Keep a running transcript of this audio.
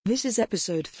This is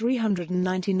episode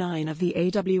 399 of the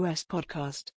AWS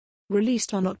podcast,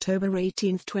 released on October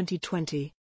 18,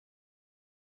 2020.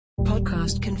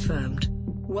 Podcast confirmed.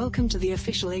 Welcome to the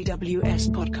official AWS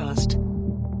podcast.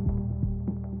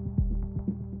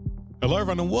 Hello,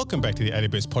 everyone, and welcome back to the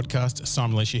AWS podcast.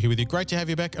 Simon Elisha here with you. Great to have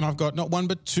you back. And I've got not one,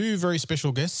 but two very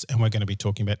special guests, and we're going to be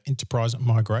talking about enterprise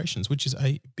migrations, which is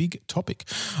a big topic.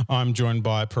 I'm joined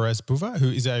by Paras Bhuva, who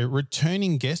is a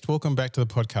returning guest. Welcome back to the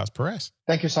podcast, Paras.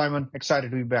 Thank you, Simon. Excited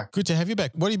to be back. Good to have you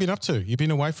back. What have you been up to? You've been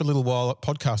away for a little while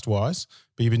podcast-wise,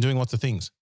 but you've been doing lots of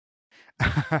things.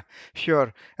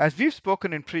 Sure. As we've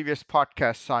spoken in previous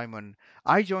podcasts, Simon,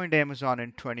 I joined Amazon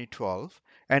in 2012,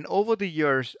 and over the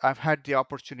years, I've had the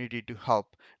opportunity to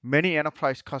help many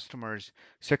enterprise customers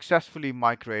successfully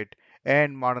migrate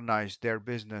and modernize their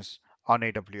business on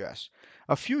AWS.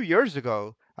 A few years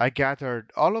ago, I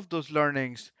gathered all of those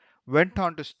learnings, went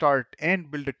on to start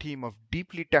and build a team of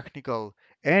deeply technical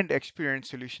and experienced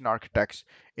solution architects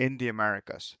in the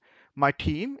Americas. My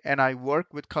team and I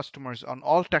work with customers on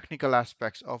all technical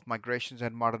aspects of migrations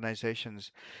and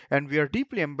modernizations, and we are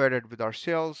deeply embedded with our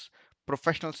sales,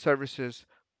 professional services,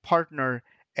 partner,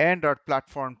 and our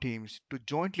platform teams to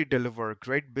jointly deliver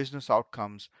great business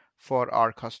outcomes for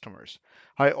our customers.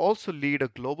 I also lead a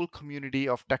global community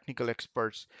of technical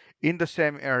experts in the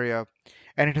same area,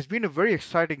 and it has been a very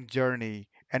exciting journey,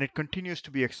 and it continues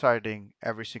to be exciting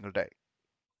every single day.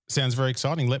 Sounds very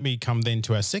exciting. Let me come then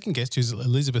to our second guest, who's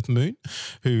Elizabeth Moon,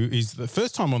 who is the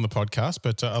first time on the podcast,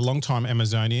 but a long-time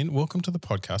Amazonian. Welcome to the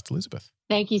podcast, Elizabeth.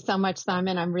 Thank you so much,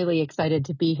 Simon. I'm really excited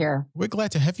to be here. We're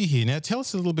glad to have you here. Now, tell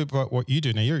us a little bit about what you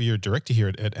do. Now, you're a director here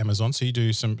at Amazon, so you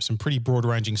do some pretty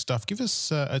broad-ranging stuff. Give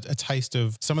us a taste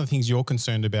of some of the things you're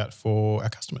concerned about for our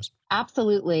customers.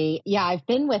 Absolutely. Yeah, I've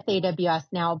been with AWS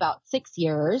now about 6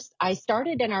 years. I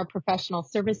started in our professional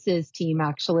services team,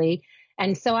 actually.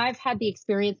 And so I've had the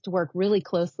experience to work really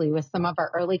closely with some of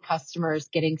our early customers,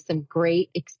 getting some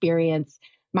great experience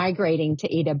migrating to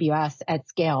AWS at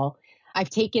scale.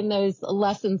 I've taken those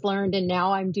lessons learned, and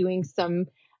now I'm doing some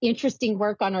interesting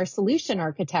work on our solution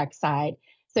architect side.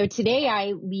 So today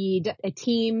I lead a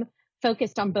team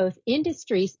focused on both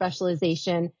industry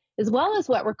specialization as well as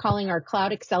what we're calling our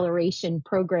cloud acceleration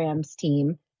programs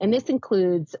team. And this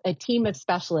includes a team of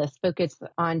specialists focused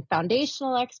on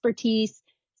foundational expertise,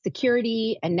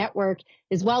 security and network,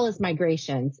 as well as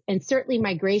migrations. And certainly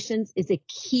migrations is a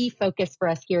key focus for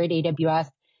us here at AWS,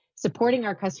 supporting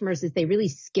our customers as they really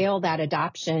scale that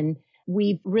adoption.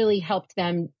 We've really helped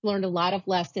them learn a lot of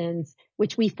lessons,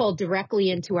 which we fold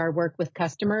directly into our work with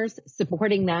customers,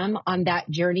 supporting them on that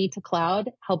journey to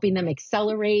cloud, helping them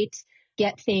accelerate,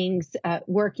 get things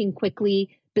working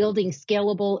quickly, building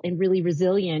scalable and really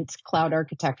resilient cloud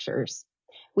architectures.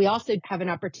 We also have an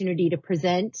opportunity to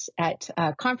present at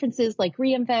conferences like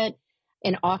reInvent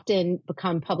and often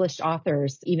become published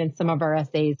authors. Even some of our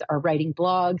essays are writing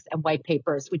blogs and white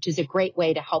papers, which is a great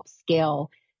way to help scale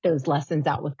those lessons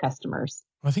out with customers.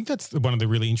 I think that's one of the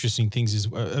really interesting things is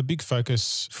a big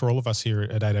focus for all of us here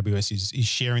at AWS is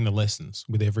sharing the lessons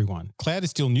with everyone. Cloud is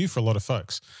still new for a lot of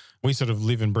folks. We sort of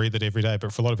live and breathe it every day,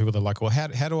 but for a lot of people, they're like, well,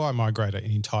 how do I migrate an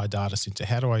entire data center?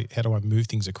 How do I move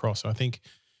things across? And I think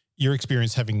your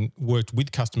experience having worked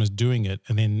with customers doing it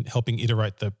and then helping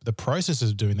iterate the processes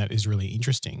of doing that is really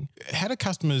interesting. How do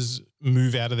customers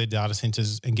move out of their data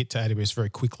centers and get to AWS very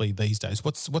quickly these days?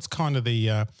 What's kind of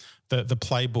the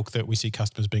playbook that we see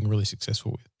customers being really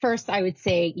successful with? First, I would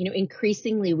say,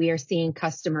 increasingly we are seeing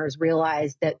customers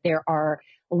realize that there are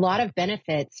a lot of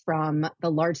benefits from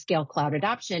the large scale cloud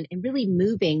adoption and really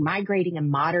migrating and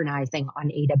modernizing on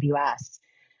AWS.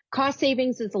 Cost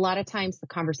savings is a lot of times the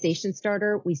conversation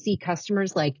starter. We see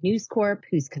customers like News Corp,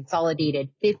 who's consolidated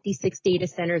 56 data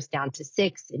centers down to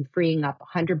 6 and freeing up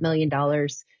 $100 million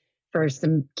for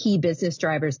some key business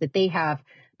drivers that they have.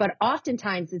 But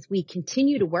oftentimes, as we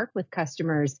continue to work with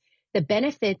customers, the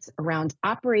benefits around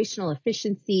operational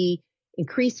efficiency,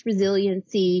 increased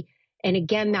resiliency, and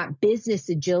again, that business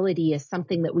agility is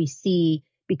something that we see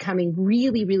becoming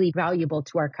really, really valuable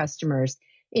to our customers.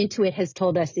 Intuit has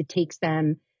told us it takes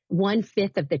them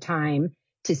 1/5 of the time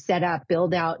to set up,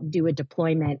 build out, and do a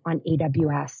deployment on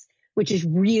AWS, which is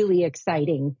really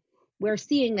exciting. We're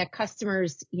seeing that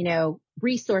customers,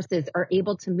 resources are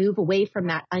able to move away from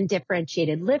that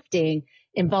undifferentiated lifting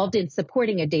involved in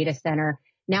supporting a data center.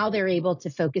 Now they're able to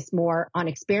focus more on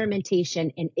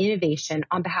experimentation and innovation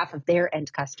on behalf of their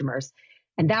end customers.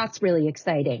 And that's really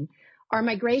exciting. Our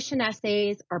migration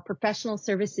essays, our professional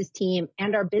services team,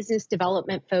 and our business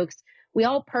development folks, we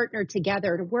all partner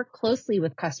together to work closely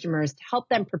with customers to help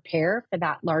them prepare for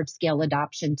that large-scale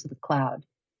adoption to the cloud.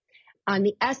 On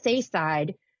the SA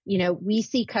side, we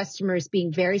see customers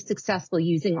being very successful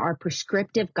using our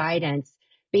prescriptive guidance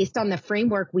based on the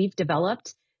framework we've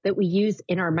developed that we use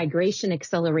in our migration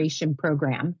acceleration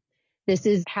program. This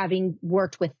is having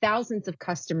worked with thousands of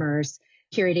customers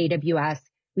here at AWS.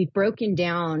 We've broken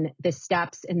down the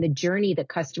steps and the journey that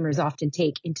customers often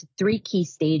take into 3 key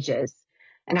stages.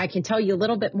 And I can tell you a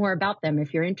little bit more about them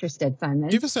if you're interested, Simon.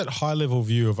 Give us that high level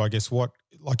view of, I guess, what,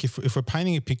 like if we're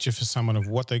painting a picture for someone of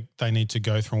what they need to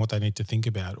go through and what they need to think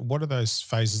about, what are those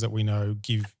phases that we know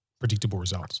give predictable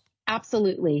results?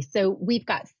 Absolutely. So we've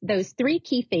got those 3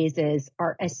 key phases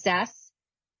are assess,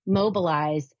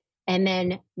 mobilize, and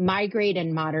then migrate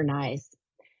and modernize.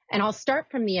 And I'll start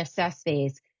from the assess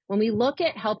phase. When we look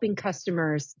at helping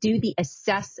customers do the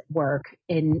assess work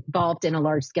involved in a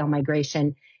large-scale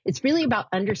migration, it's really about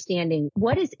understanding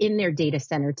what is in their data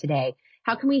center today.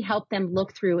 How can we help them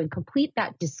look through and complete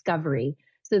that discovery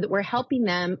so that we're helping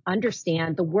them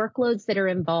understand the workloads that are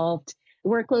involved,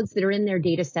 workloads that are in their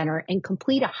data center, and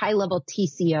complete a high-level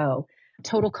TCO,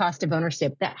 total cost of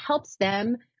ownership, that helps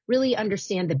them really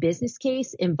understand the business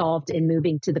case involved in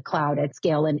moving to the cloud at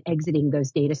scale and exiting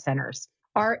those data centers.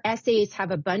 Our SAs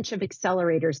have a bunch of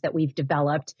accelerators that we've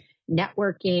developed,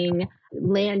 networking,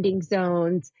 landing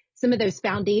zones, some of those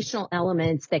foundational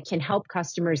elements that can help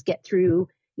customers get through,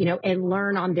 and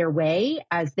learn on their way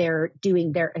as they're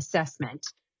doing their assessment.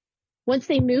 Once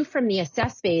they move from the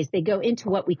assess phase, they go into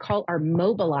what we call our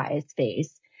mobilize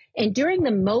phase. And during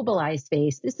the mobilize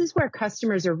phase, this is where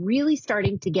customers are really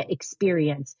starting to get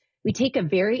experience. We take a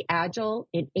very agile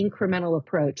and incremental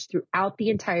approach throughout the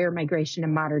entire migration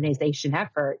and modernization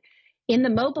effort. In the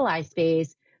mobilize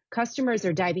phase, customers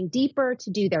are diving deeper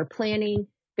to do their planning.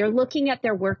 They're looking at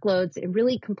their workloads and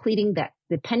really completing that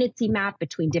dependency map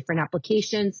between different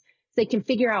applications so they can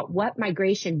figure out what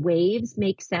migration waves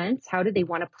make sense. How do they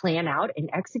want to plan out and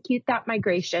execute that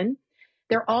migration?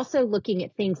 They're also looking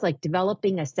at things like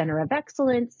developing a center of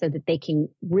excellence so that they can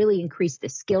really increase the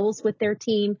skills with their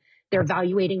team. They're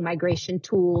evaluating migration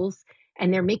tools,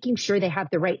 and they're making sure they have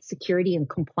the right security and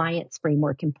compliance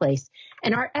framework in place.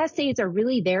 And our SAs are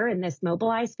really there in this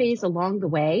mobilize phase along the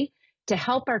way to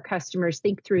help our customers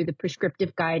think through the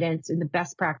prescriptive guidance and the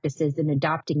best practices in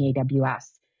adopting AWS.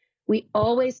 We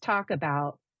always talk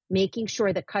about making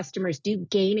sure that customers do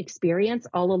gain experience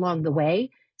all along the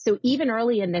way. So even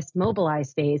early in this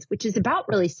mobilize phase, which is about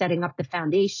really setting up the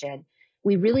foundation,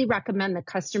 we really recommend that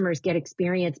customers get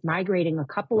experience migrating a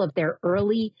couple of their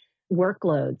early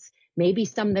workloads, maybe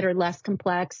some that are less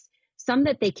complex, some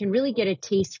that they can really get a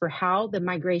taste for how the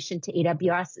migration to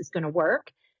AWS is going to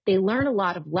work. They learn a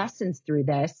lot of lessons through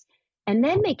this, and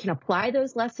then they can apply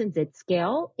those lessons at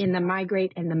scale in the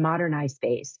migrate and the modernize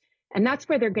phase. And that's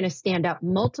where they're going to stand up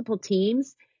multiple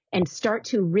teams and start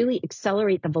to really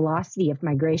accelerate the velocity of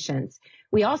migrations.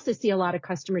 We also see a lot of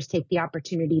customers take the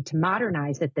opportunity to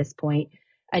modernize at this point,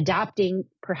 adopting,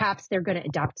 perhaps they're going to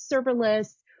adopt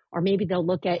serverless, or maybe they'll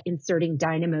look at inserting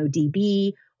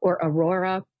DynamoDB or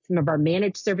Aurora, some of our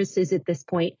managed services at this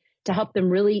point, to help them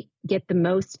really get the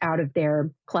most out of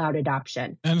their cloud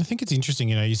adoption. And I think it's interesting,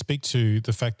 you speak to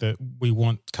the fact that we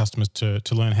want customers to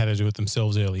learn how to do it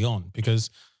themselves early on, because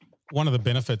one of the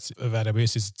benefits of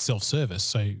AWS is self-service.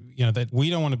 So, that we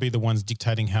don't want to be the ones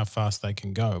dictating how fast they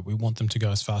can go. We want them to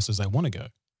go as fast as they want to go.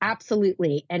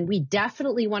 Absolutely. And we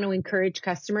definitely want to encourage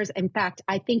customers. In fact,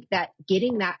 I think that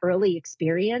getting that early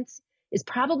experience is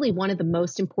probably one of the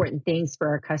most important things for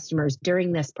our customers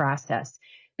during this process,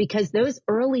 because those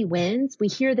early wins, we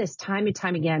hear this time and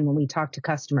time again when we talk to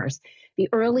customers. The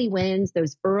early wins,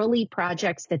 those early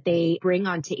projects that they bring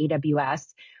onto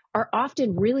AWS are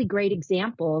often really great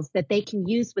examples that they can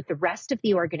use with the rest of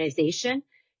the organization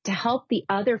to help the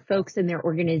other folks in their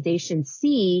organization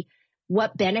see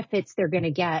what benefits they're going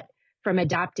to get from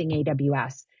adopting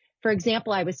AWS. For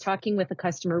example, I was talking with a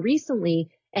customer recently,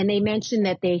 and they mentioned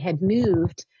that they had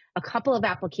moved a couple of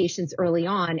applications early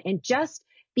on, and just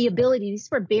the ability, these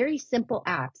were very simple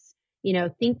apps,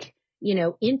 think,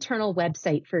 internal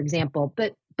website, for example,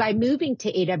 but by moving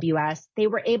to AWS, they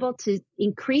were able to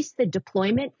increase the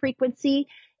deployment frequency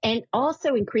and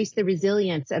also increase the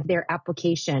resilience of their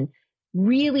application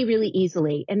really, really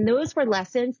easily. And those were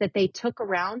lessons that they took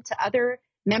around to other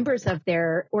members of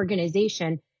their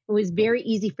organization. It was very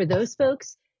easy for those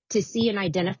folks to see and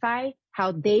identify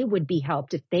how they would be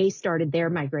helped if they started their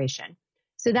migration.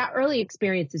 So that early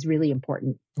experience is really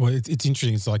important. Well, it's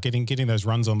interesting. It's like getting those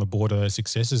runs on the board, or those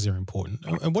successes are important.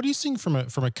 And what are you seeing from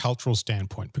a cultural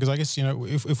standpoint? Because I guess,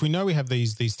 if we know we have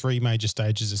these 3 major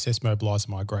stages, assess, mobilize,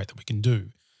 and migrate, that we can do,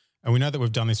 and we know that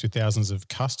we've done this with thousands of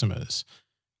customers,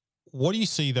 What do you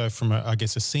see though from a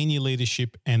senior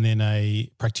leadership and then a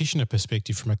practitioner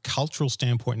perspective from a cultural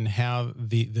standpoint and how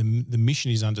the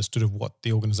mission is understood of what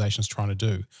the organization is trying to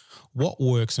do? What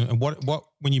works and what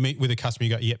when you meet with a customer,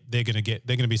 you go, yep, they're going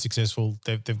to be successful.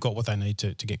 They've got what they need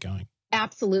to get going.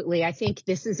 Absolutely. I think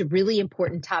this is a really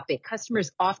important topic.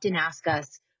 Customers often ask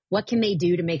us, what can they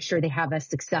do to make sure they have a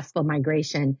successful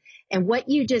migration? And what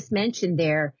you just mentioned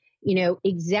there,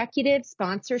 executive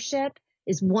sponsorship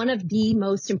is one of the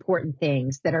most important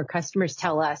things that our customers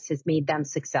tell us has made them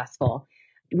successful.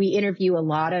 We interview a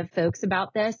lot of folks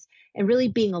about this, and really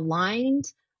being aligned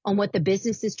on what the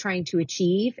business is trying to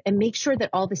achieve and make sure that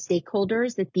all the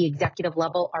stakeholders at the executive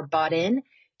level are bought in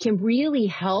can really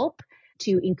help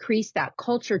to increase that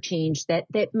culture change that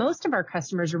most of our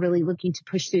customers are really looking to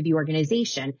push through the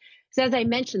organization. So as I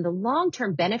mentioned, the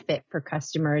long-term benefit for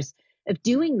customers of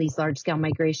doing these large-scale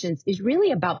migrations is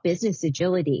really about business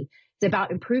agility. It's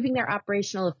about improving their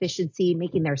operational efficiency,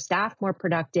 making their staff more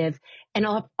productive. And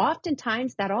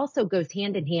oftentimes that also goes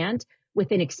hand in hand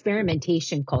with an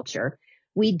experimentation culture.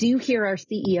 We do hear our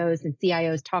CEOs and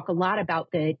CIOs talk a lot about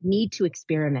the need to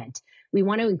experiment. We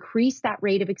want to increase that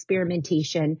rate of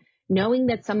experimentation, knowing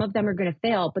that some of them are going to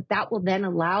fail, but that will then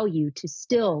allow you to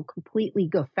still completely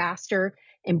go faster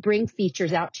and bring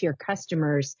features out to your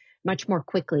customers much more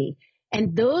quickly.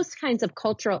 And those kinds of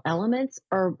cultural elements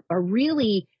are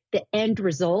really the end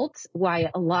result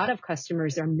why a lot of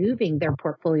customers are moving their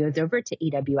portfolios over to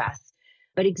AWS.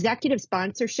 But executive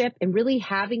sponsorship and really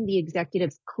having the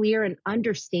executives clear and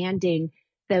understanding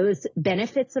those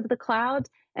benefits of the cloud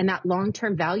and that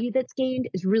long-term value that's gained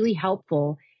is really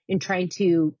helpful in trying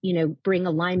to, bring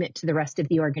alignment to the rest of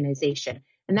the organization.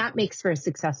 And that makes for a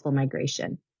successful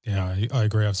migration. Yeah, I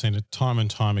agree. I've seen it time and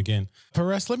time again.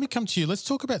 Paras, let me come to you. Let's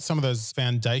talk about some of those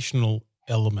foundational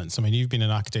elements. I mean, you've been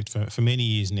an architect for many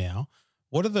years now.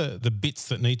 What are the bits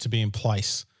that need to be in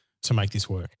place to make this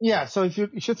work? Yeah. So if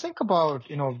you think about,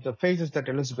 the phases that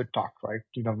Elizabeth talked, right?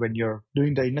 When you're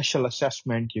doing the initial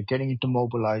assessment, you're getting into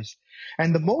mobilize.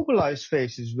 And the mobilize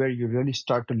phase is where you really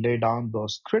start to lay down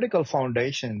those critical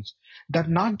foundations that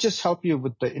not just help you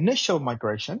with the initial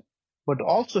migration, but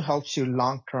also helps you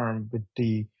long-term with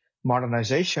the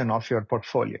modernization of your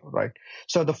portfolio, right?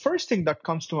 So the first thing that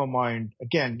comes to my mind,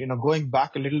 again, going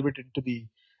back a little bit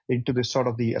into the sort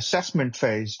of the assessment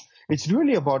phase, it's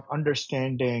really about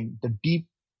understanding the deep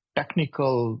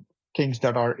technical things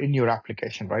that are in your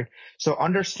application, right? So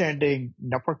understanding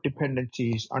network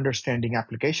dependencies, understanding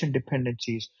application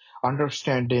dependencies,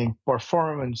 understanding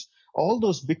performance, all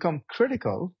those become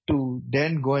critical to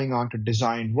then going on to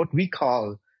design what we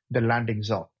call the landing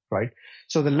zone, right?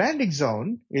 So the landing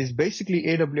zone is basically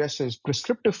AWS's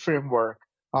prescriptive framework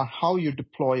on how you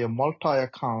deploy a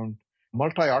multi-account,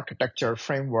 multi-architecture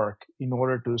framework in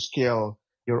order to scale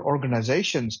your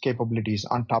organization's capabilities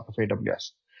on top of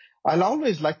AWS. I'll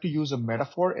always like to use a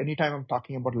metaphor anytime I'm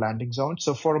talking about landing zone.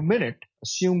 So for a minute,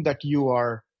 assume that you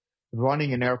are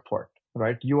running an airport,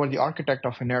 right? You are the architect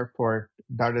of an airport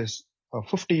that is a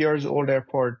 50 years old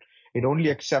airport. It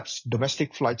only accepts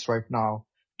domestic flights right now,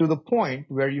 to the point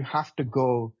where you have to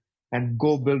go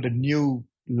build a new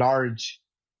large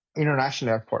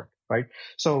international airport, right?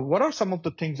 So what are some of the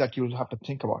things that you'll have to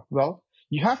think about? Well,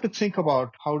 you have to think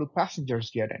about how do passengers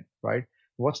get in, right?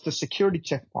 What's the security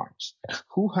checkpoints?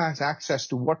 Who has access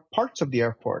to what parts of the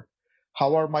airport?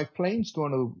 How are my planes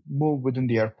going to move within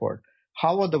the airport?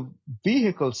 How are the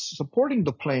vehicles supporting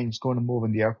the planes going to move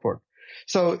in the airport?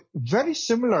 So very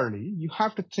similarly, you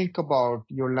have to think about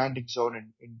your landing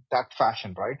zone in that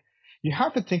fashion, right? You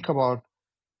have to think about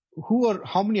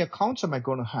how many accounts am I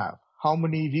going to have? How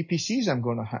many VPCs am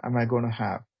I going to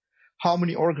have? How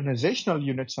many organizational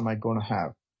units am I going to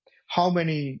have? How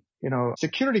many,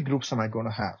 security groups am I going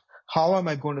to have? How am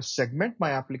I going to segment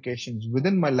my applications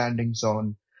within my landing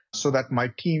zone so that my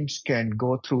teams can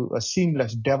go through a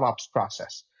seamless DevOps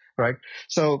process, right?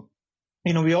 So,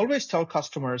 we always tell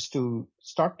customers to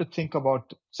start to think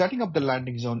about setting up the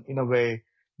landing zone in a way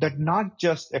that not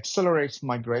just accelerates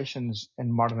migrations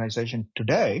and modernization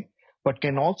today, but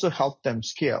can also help them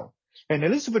scale. And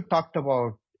Elizabeth talked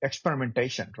about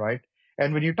experimentation, right?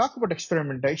 And when you talk about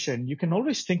experimentation, you can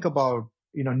always think about,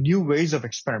 new ways of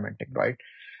experimenting, right?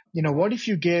 What if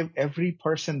you gave every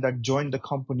person that joined the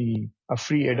company a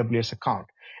free AWS account?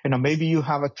 Maybe you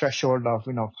have a threshold of,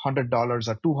 $100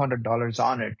 or $200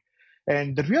 on it.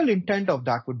 And the real intent of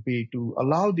that would be to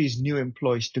allow these new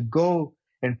employees to go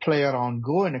and play around,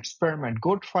 go and experiment,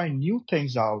 go try new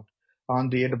things out on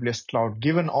the AWS cloud,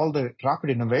 given all the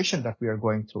rapid innovation that we are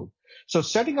going through. So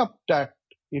setting up that,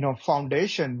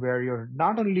 foundation where you're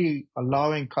not only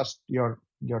allowing your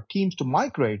teams to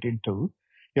migrate into,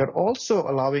 You're also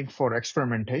allowing for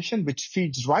experimentation, which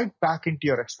feeds right back into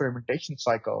your experimentation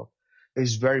cycle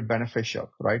is very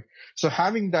beneficial, right? So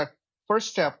having that first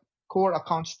step, core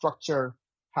account structure,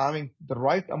 having the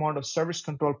right amount of service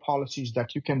control policies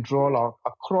that you can roll out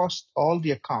across all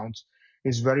the accounts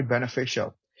is very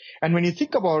beneficial. And when you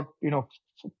think about,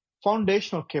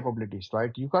 foundational capabilities,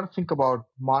 right? You got to think about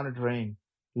monitoring,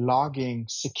 logging,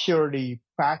 security,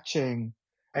 patching,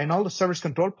 and all the service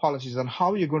control policies on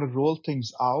how you're going to roll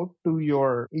things out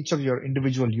to each of your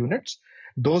individual units.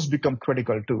 Those become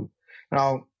critical too.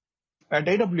 Now, at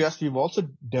AWS, we've also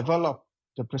developed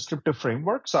the prescriptive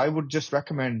framework. So I would just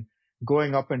recommend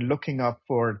going up and looking up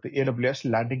for the AWS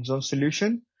landing zone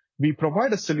solution. We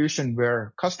provide a solution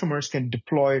where customers can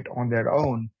deploy it on their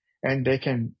own, and they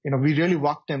can, we really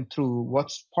walk them through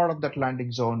what's part of that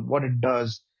landing zone, what it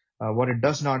does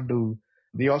not do.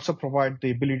 We also provide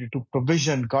the ability to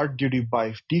provision guard duty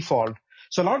by default.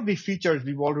 So a lot of these features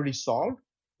we've already solved,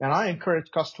 and I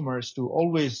encourage customers to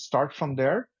always start from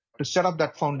there to set up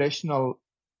that foundational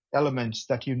elements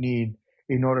that you need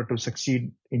in order to succeed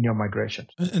in your migration.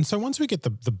 And so once we get the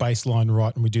baseline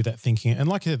right and we do that thinking, and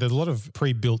like I said, there's a lot of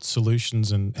pre-built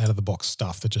solutions and out-of-the-box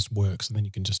stuff that just works, and then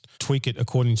you can just tweak it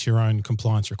according to your own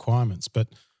compliance requirements. But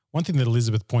one thing that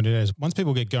Elizabeth pointed out is once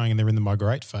people get going and they're in the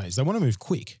migrate phase, they want to move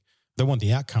quick. They want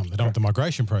the outcome. They don't want the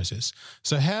migration process.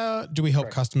 So how do we help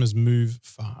customers move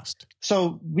fast?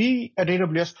 So we at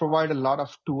AWS provide a lot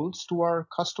of tools to our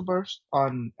customers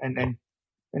and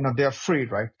they're free,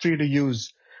 right? Free to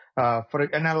use.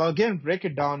 And I'll again break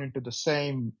it down into the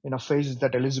same phases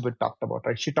that Elizabeth talked about,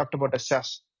 right? She talked about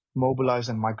assess, mobilize,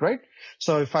 and migrate.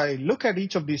 So if I look at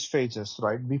each of these phases,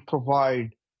 right, we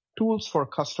provide tools for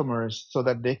customers so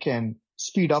that they can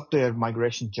speed up their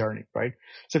migration journey, right?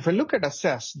 So if I look at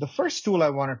assess, the first tool I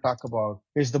want to talk about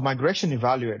is the migration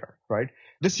evaluator, right?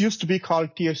 This used to be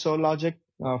called TSO Logic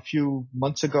a few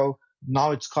months ago.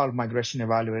 Now it's called migration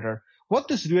evaluator. What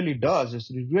this really does is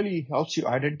it really helps you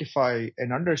identify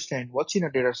and understand what's in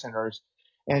your data centers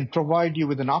and provide you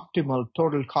with an optimal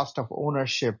total cost of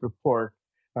ownership report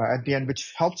at the end,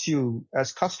 which helps you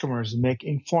as customers make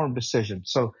informed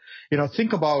decisions. So,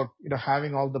 think about,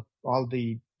 having all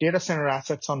the data center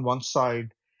assets on one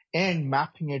side and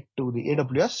mapping it to the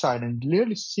AWS side and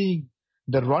really seeing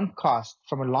the run cost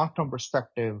from a long-term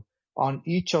perspective on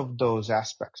each of those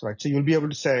aspects, right? So you'll be able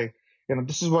to say,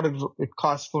 this is what it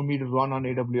costs for me to run on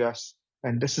AWS,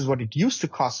 and this is what it used to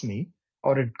cost me,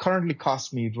 or it currently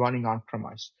costs me running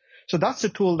on-premise. So that's a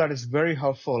tool that is very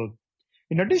helpful.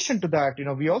 In addition to that,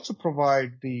 we also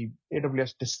provide the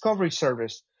AWS Discovery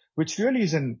service, which really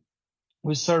is a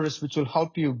service which will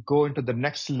help you go into the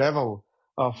next level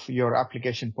of your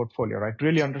application portfolio, right?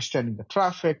 Really understanding the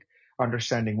traffic,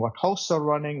 understanding what hosts are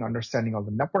running, understanding all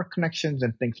the network connections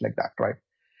and things like that, right?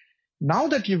 Now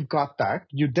that you've got that,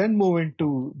 you then move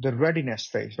into the readiness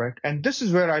phase, right? And this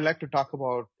is where I like to talk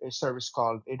about a service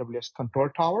called AWS Control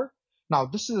Tower. Now,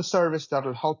 this is a service that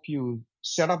will help you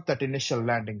set up that initial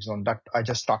landing zone that I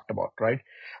just talked about, right?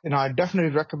 And I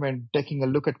definitely recommend taking a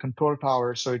look at Control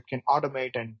Tower so it can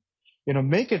automate and,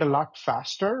 make it a lot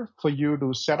faster for you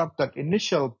to set up that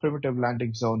initial primitive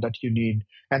landing zone that you need,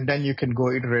 and then you can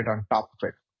go iterate on top of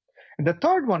it. And the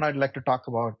third one I'd like to talk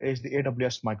about is the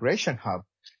AWS Migration Hub.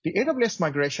 The AWS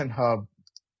Migration Hub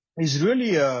is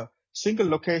really a single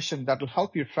location that will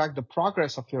help you track the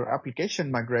progress of your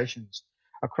application migrations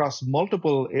across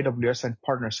multiple AWS and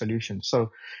partner solutions.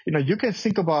 So, you can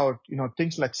think about,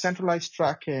 things like centralized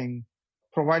tracking,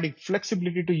 providing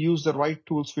flexibility to use the right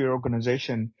tools for your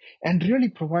organization, and really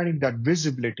providing that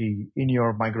visibility in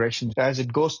your migrations as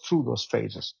it goes through those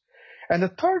phases. And the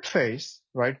third phase,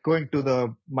 right, going to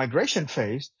the migration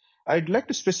phase, I'd like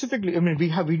to specifically,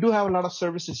 we do have a lot of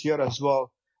services here as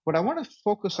well, but I want to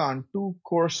focus on two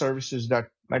core services that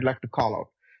I'd like to call out.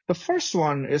 The first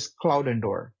one is Cloud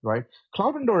Endure, right?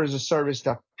 Cloud Endure is a service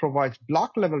that provides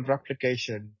block level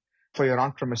replication for your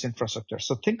on-premise infrastructure.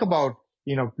 So think about,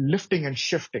 lifting and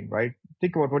shifting, right?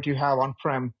 Think about what you have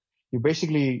on-prem. You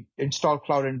basically install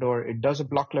Cloud Endure. It does a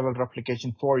block level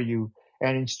replication for you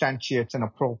and instantiates an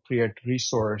appropriate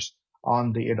resource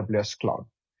on the AWS cloud.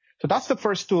 So that's the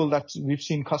first tool that we've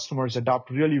seen customers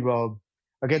adopt really well.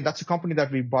 Again, that's a company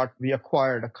that we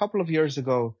acquired a couple of years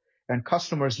ago, and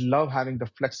customers love having the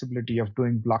flexibility of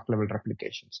doing block level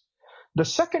replications. The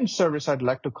second service I'd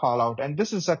like to call out, and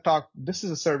this is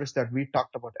a service that we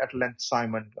talked about at length,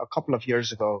 Simon, a couple of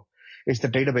years ago, is the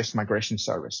database migration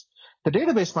service. The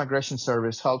database migration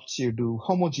service helps you do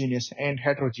homogeneous and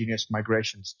heterogeneous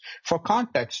migrations. For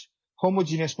context,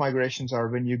 homogeneous migrations are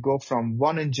when you go from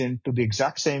one engine to the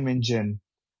exact same engine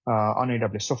on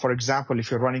AWS. So for example,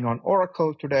 if you're running on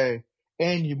Oracle today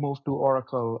and you move to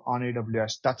Oracle on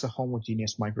AWS, that's a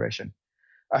homogeneous migration.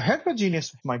 A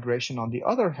heterogeneous migration, on the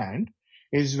other hand,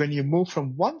 is when you move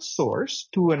from one source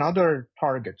to another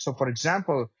target. So for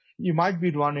example, you might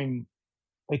be running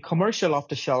a commercial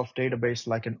off-the-shelf database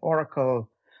like an Oracle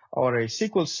or a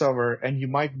SQL Server, and you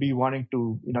might be wanting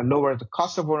to, lower the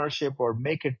cost of ownership or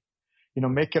make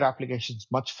your applications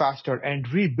much faster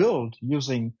and rebuild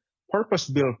using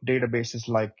purpose-built databases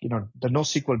like, the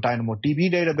NoSQL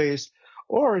DynamoDB database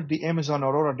or the Amazon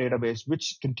Aurora database,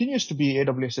 which continues to be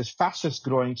AWS's fastest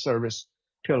growing service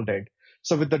till date.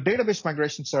 So with the database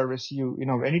migration service,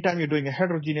 anytime you're doing a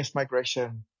heterogeneous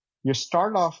migration, you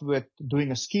start off with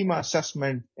doing a schema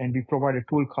assessment, and we provide a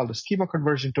tool called the schema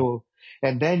conversion tool.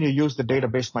 And then you use the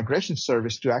database migration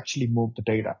service to actually move the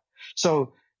data.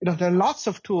 So, there are lots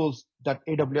of tools that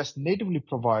AWS natively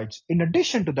provides. In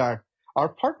addition to that, our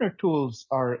partner tools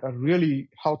are really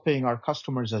helping our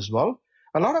customers as well.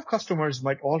 A lot of customers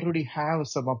might already have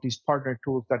some of these partner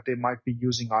tools that they might be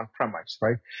using on premise,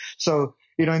 right? So,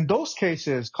 in those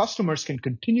cases, customers can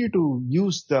continue to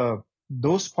use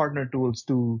those partner tools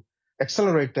to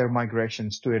accelerate their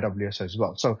migrations to AWS as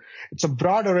well. So it's a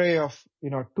broad array of,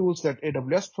 tools that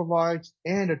AWS provides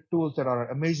and the tools that our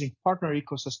amazing partner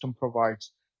ecosystem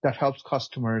provides that helps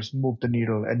customers move the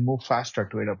needle and move faster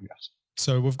to AWS.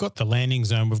 So we've got the landing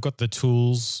zone, we've got the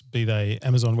tools, be they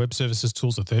Amazon Web Services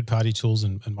tools or third-party tools,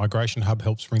 and Migration Hub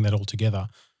helps bring that all together.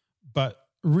 But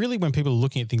really, when people are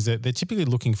looking at things, they're typically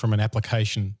looking from an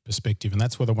application perspective, and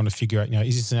that's where they want to figure out,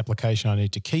 is this an application I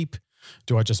need to keep?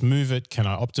 Do I just move it? Can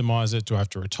I optimize it? Do I have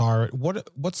to retire it?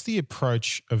 What's the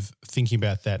approach of thinking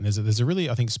about that? And there's a really,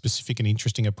 I think, specific and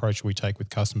interesting approach we take with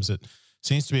customers that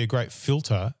seems to be a great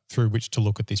filter through which to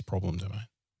look at this problem domain.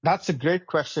 That's a great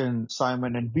question,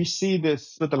 Simon. And we see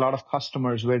this with a lot of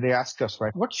customers where they ask us,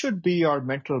 right, what should be our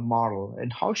mental model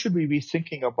and how should we be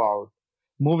thinking about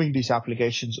moving these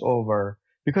applications over?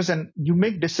 Because then you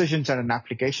make decisions at an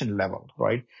application level,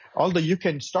 right? Although you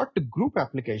can start to group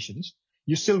applications,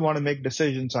 you still want to make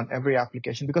decisions on every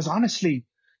application because honestly,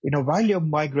 while you're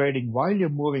migrating, while you're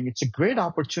moving, it's a great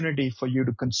opportunity for you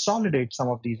to consolidate some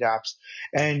of these apps.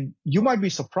 And you might be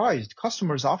surprised.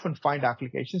 Customers often find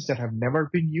applications that have never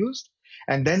been used,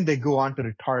 and then they go on to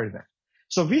retire them.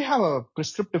 So we have a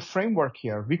prescriptive framework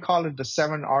here. We call it the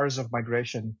 7 R's of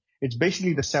migration. It's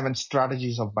basically the 7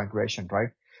 strategies of migration, right?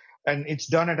 And it's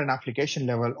done at an application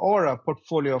level or a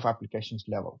portfolio of applications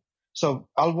level. So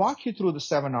I'll walk you through the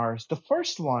 7 R's. The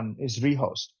first one is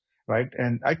rehost, right?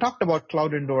 And I talked about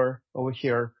Cloud Indoor over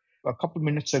here a couple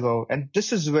minutes ago, and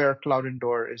this is where Cloud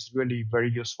Indoor is really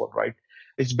very useful, right?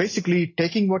 It's basically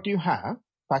taking what you have,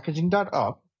 packaging that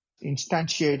up,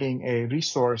 instantiating a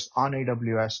resource on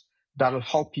AWS that'll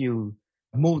help you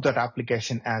move that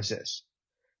application as is.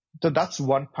 So that's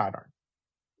one pattern.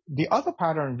 The other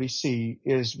pattern we see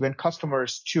is when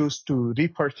customers choose to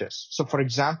repurchase. So for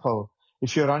example,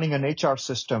 if you're running an HR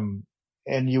system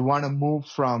and you want to move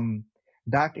from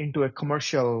that into a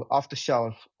commercial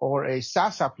off-the-shelf or a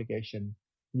SaaS application,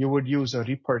 you would use a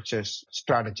repurchase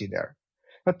strategy there.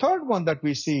 The third one that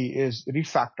we see is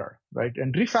refactor, right?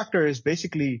 And refactor is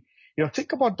basically,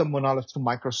 think about the monolith to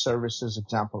microservices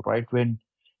example, right?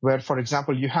 Where, for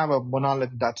example, you have a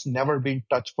monolith that's never been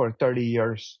touched for 30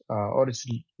 years, or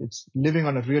it's living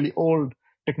on a really old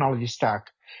technology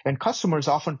stack. And customers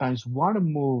oftentimes want to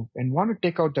move and want to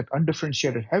take out that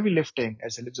undifferentiated heavy lifting,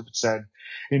 as Elizabeth said,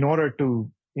 in order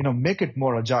to, make it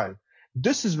more agile.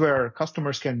 This is where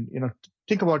customers can,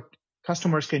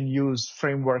 customers can use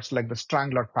frameworks like the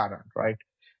Strangler pattern, right?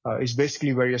 It's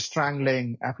basically where you're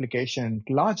strangling application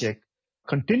logic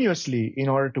continuously in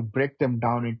order to break them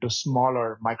down into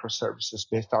smaller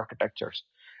microservices-based architectures.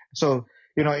 So,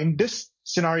 in this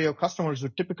scenario, customers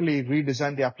would typically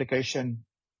redesign the application.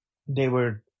 They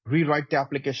would rewrite the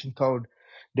application code.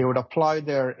 They would apply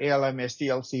their ALM,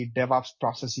 SDLC, DevOps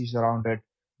processes around it.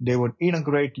 They would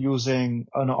integrate using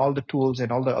all the tools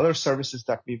and all the other services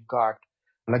that we've got,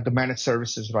 like the managed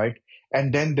services, right?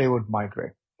 And then they would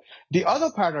migrate. The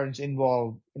other patterns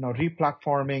involve,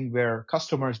 replatforming, where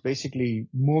customers basically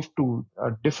move to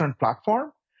a different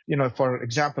platform. For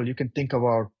example, you can think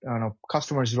about,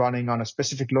 customers running on a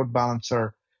specific load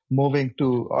balancer, moving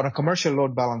to on a commercial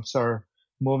load balancer,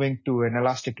 moving to an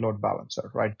elastic load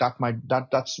balancer, right?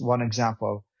 That's one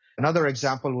example. Another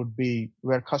example would be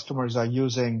where customers are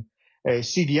using a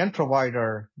CDN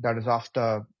provider that is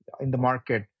in the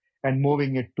market and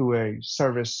moving it to a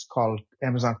service called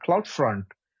Amazon CloudFront.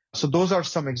 So those are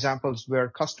some examples where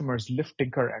customers lift,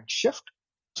 tinker, and shift.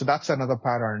 So that's another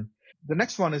pattern. The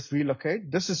next one is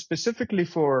relocate. This is specifically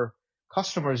for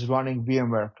customers running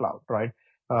VMware Cloud, right?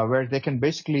 where they can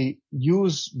basically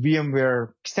use VMware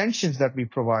extensions that we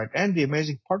provide and the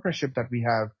amazing partnership that we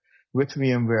have with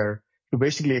VMware to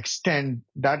basically extend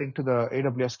that into the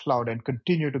AWS cloud and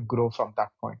continue to grow from that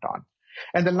point on.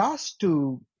 And the last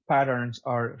two patterns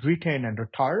are retain and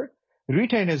retire.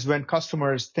 Retain is when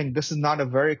customers think this is not a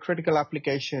very critical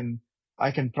application.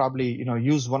 I can probably,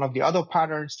 use one of the other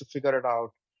patterns to figure it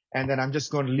out. And then I'm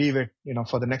just going to leave it,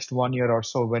 for the next 1 year or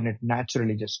so when it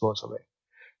naturally just goes away.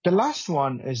 The last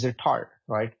one is retire,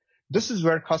 right? This is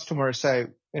where customers say,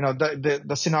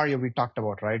 the scenario we talked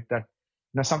about, right? That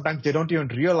sometimes they don't even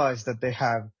realize that they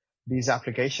have these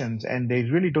applications and they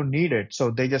really don't need it. So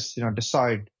they just,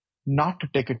 decide not to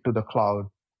take it to the cloud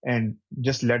and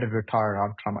just let it retire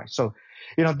on premise. So,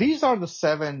 these are the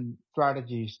 7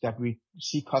 strategies that we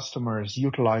see customers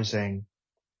utilizing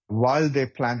while they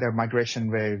plan their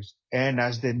migration waves and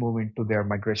as they move into their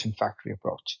migration factory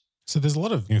approach. So there's a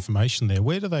lot of information there.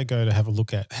 Where do they go to have a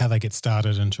look at how they get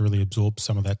started and to really absorb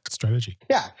some of that strategy?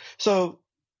 Yeah. So,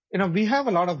 we have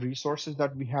a lot of resources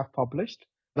that we have published.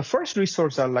 The first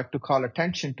resource I'd like to call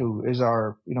attention to is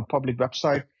our, public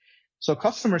website. So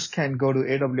customers can go to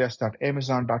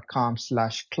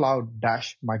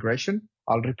aws.amazon.com/cloud-migration.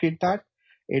 I'll repeat that,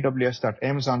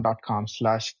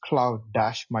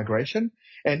 aws.amazon.com/cloud-migration.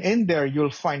 And in there, you'll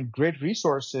find great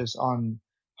resources on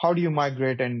how do you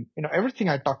migrate and, everything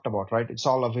I talked about, right? It's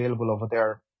all available over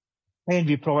there. And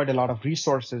we provide a lot of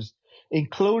resources,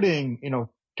 including,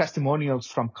 testimonials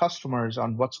from customers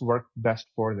on what's worked best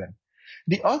for them.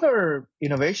 The other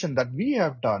innovation that we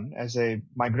have done as a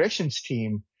migrations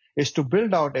team is to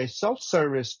build out a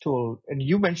self-service tool. And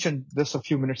you mentioned this a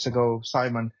few minutes ago,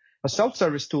 Simon, a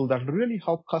self-service tool that will really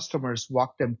help customers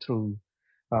walk them through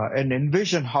and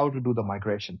envision how to do the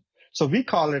migration. So we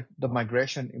call it the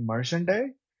Migration Immersion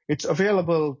Day. It's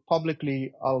available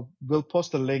publicly. We'll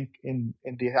post a link in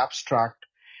the abstract.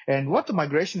 And what the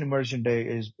Migration Immersion Day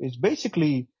is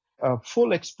basically a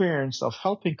full experience of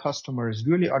helping customers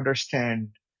really understand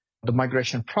the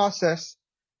migration process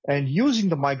and using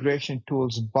the migration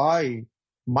tools by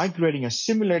migrating a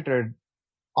simulated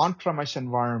on-premise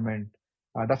environment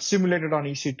that's simulated on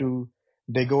EC2.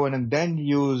 They go in and then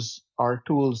use our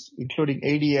tools, including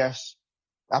ADS,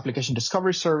 Application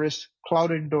Discovery Service,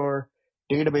 Cloud Indoor,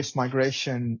 database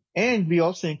migration, and we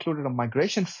also included a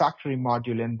migration factory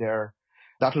module in there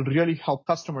that will really help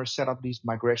customers set up these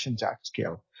migrations at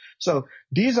scale. So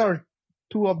these are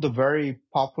 2 of the very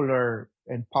popular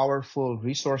and powerful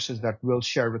resources that we'll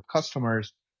share with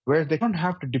customers where they don't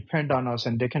have to depend on us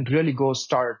and they can really go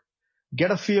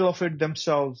get a feel of it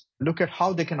themselves, look at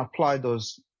how they can apply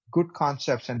those good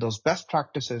concepts and those best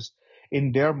practices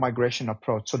in their migration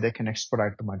approach so they can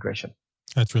expedite the migration.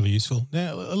 That's really useful.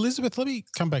 Now, Elizabeth, let me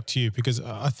come back to you because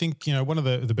I think, one of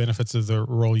the benefits of the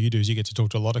role you do is you get to talk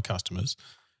to a lot of customers.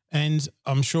 And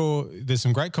I'm sure there's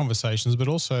some great conversations, but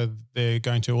also they're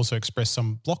going to also express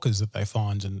some blockers that they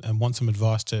find and want some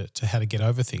advice to how to get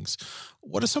over things.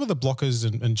 What are some of the blockers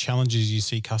and challenges you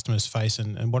see customers face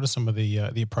and what are some of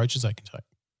the approaches they can take?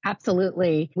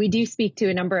 Absolutely. We do speak to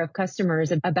a number of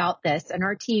customers about this, and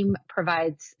our team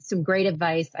provides some great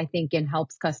advice, I think, and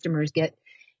helps customers get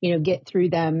through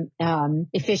them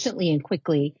efficiently and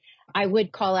quickly. I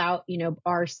would call out,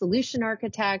 our solution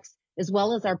architects, as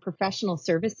well as our professional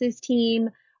services team,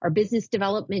 our business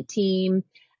development team,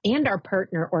 and our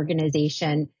partner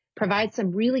organization provide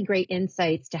some really great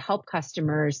insights to help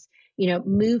customers,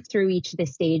 move through each of the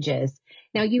stages.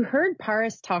 Now, you heard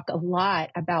Paras talk a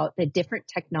lot about the different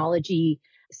technology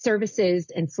services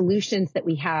and solutions that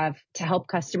we have to help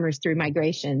customers through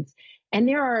migrations. And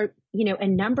there are, a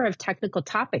number of technical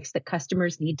topics that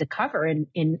customers need to cover in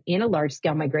a large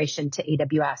scale migration to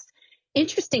AWS.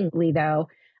 Interestingly, though,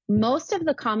 most of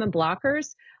the common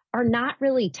blockers are not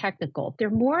really technical. They're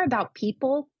more about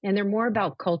people and they're more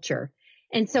about culture.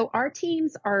 And so our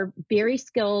teams are very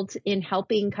skilled in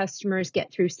helping customers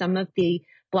get through some of the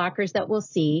blockers that we'll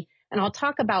see. And I'll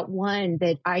talk about one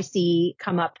that I see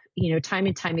come up, time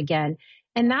and time again.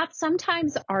 And that's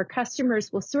sometimes our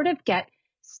customers will sort of get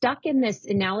stuck in this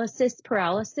analysis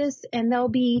paralysis, and they'll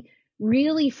be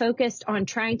really focused on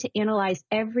trying to analyze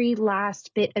every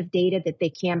last bit of data that they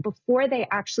can before they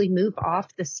actually move off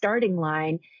the starting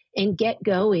line and get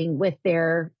going with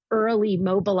their early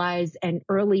mobilize and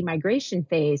early migration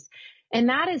phase. And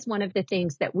that is one of the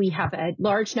things that we have a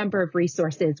large number of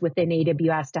resources within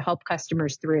AWS to help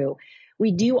customers through.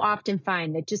 We do often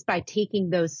find that just by taking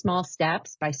those small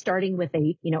steps, by starting with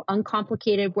a,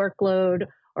 uncomplicated workload,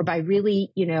 or by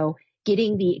really,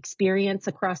 getting the experience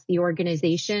across the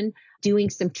organization, doing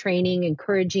some training,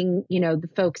 encouraging, the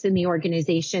folks in the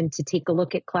organization to take a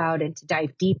look at cloud and to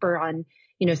dive deeper on,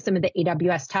 some of the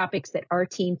AWS topics that our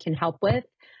team can help with.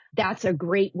 That's a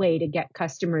great way to get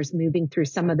customers moving through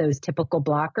some of those typical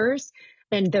blockers.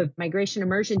 And the Migration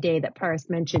Immersion Day that Paras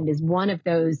mentioned is one of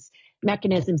those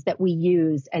mechanisms that we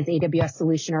use as AWS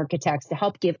solution architects to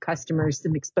help give customers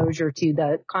some exposure to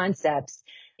the concepts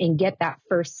and get that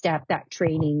first step, that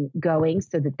training going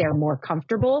so that they're more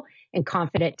comfortable and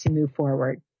confident to move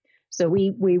forward. So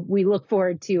we look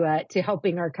forward to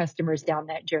helping our customers down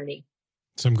that journey.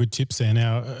 Some good tips there.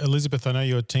 Now, Elizabeth, I know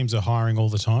your teams are hiring all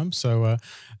the time. So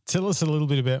tell us a little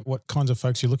bit about what kinds of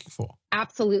folks you're looking for.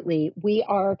 Absolutely. We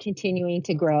are continuing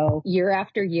to grow year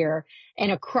after year.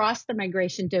 And across the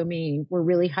migration domain, we're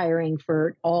really hiring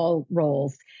for all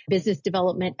roles. Business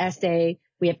development, SA,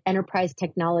 we have enterprise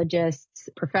technologists,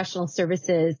 professional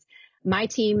services. My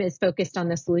team is focused on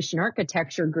the solution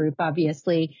architecture group,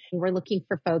 obviously. We're looking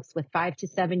for folks with 5 to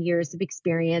 7 years of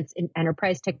experience in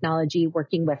enterprise technology,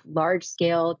 working with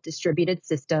large-scale distributed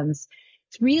systems.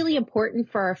 It's really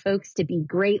important for our folks to be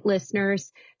great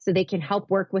listeners so they can help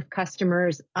work with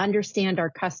customers, understand our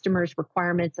customers'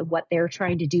 requirements of what they're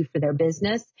trying to do for their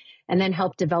business, and then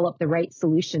help develop the right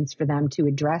solutions for them to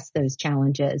address those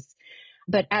challenges.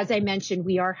 But as I mentioned,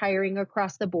 we are hiring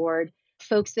across the board.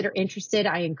 Folks that are interested,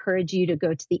 I encourage you to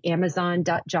go to the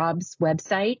Amazon.jobs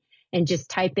website and just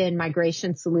type in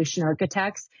Migration Solution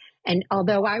Architects. And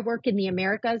although I work in the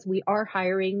Americas, we are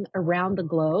hiring around the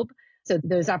globe. So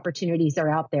those opportunities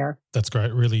are out there. That's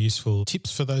great. Really useful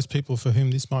tips for those people for whom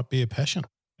this might be a passion.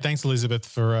 Thanks, Elizabeth,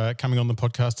 for coming on the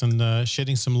podcast and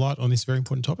shedding some light on this very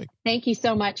important topic. Thank you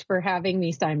so much for having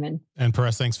me, Simon. And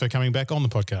Paras, thanks for coming back on the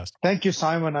podcast. Thank you,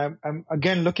 Simon. I'm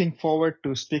again looking forward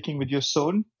to speaking with you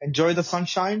soon. Enjoy the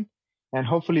sunshine, and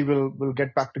hopefully we'll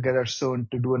get back together soon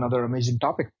to do another amazing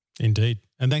topic. Indeed.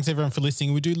 And thanks everyone for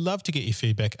listening. We do love to get your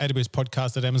feedback. AWS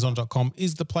podcast at amazon.com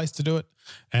is the place to do it.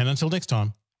 And until next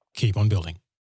time, keep on building.